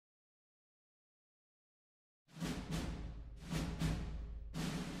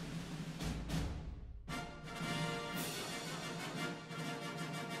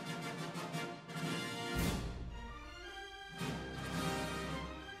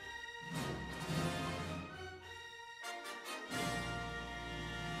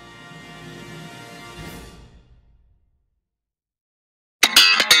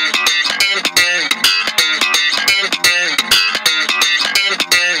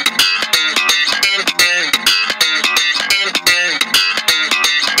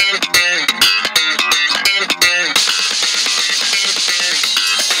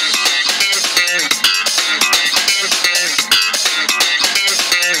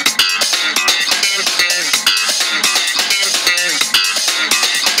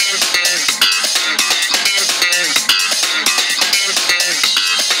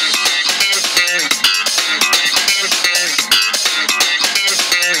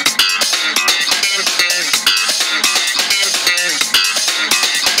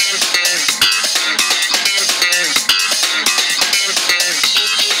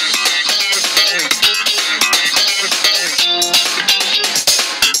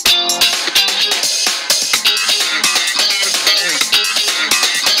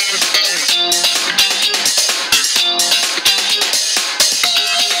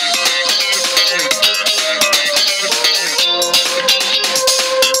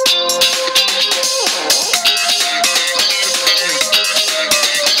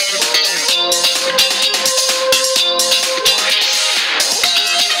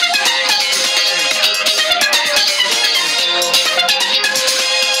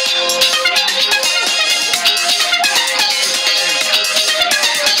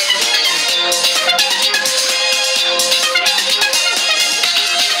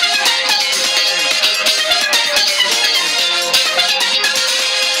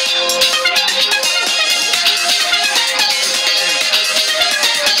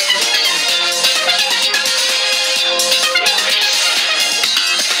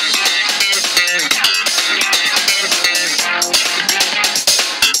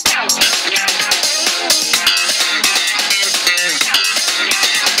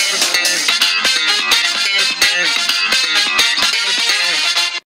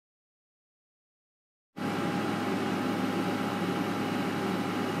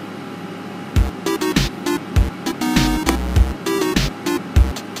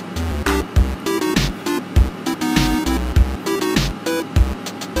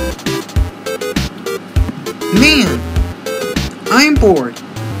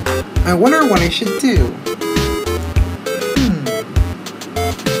I wonder what I should do.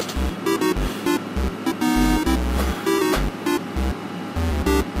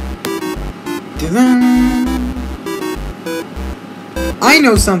 I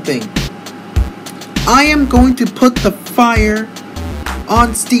know something. I am going to put the fire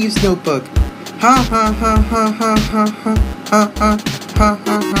on Steve's notebook. Ha ha ha ha ha ha ha ha ha ha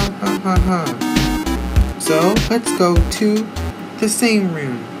ha ha ha ha. So let's go to the same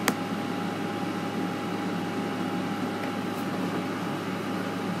room.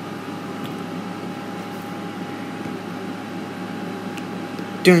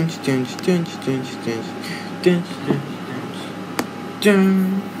 Dun dun dun dun dun dun dun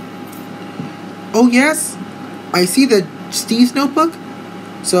dun. Oh yes, I see the Steve's notebook.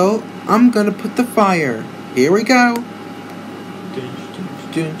 So I'm gonna put the fire. Here we go.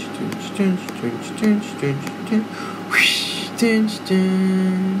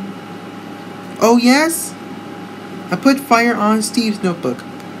 Oh yes, I put fire on Steve's notebook.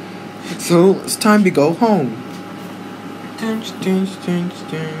 So it's time to go home.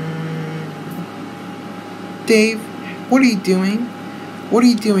 Dave, what are you doing? What are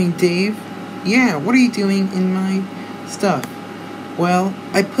you doing, Dave? Yeah, what are you doing in my stuff? Well,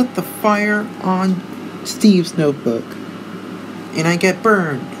 I put the fire on Steve's notebook, and I get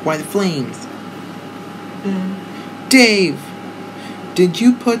burned by the flames. Dave, did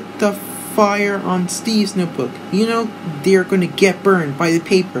you put the fire on Steve's notebook? You know they're going to get burned by the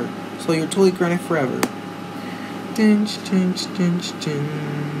paper, so you're totally gonna forever. Dun, dun, dun,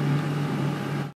 dun.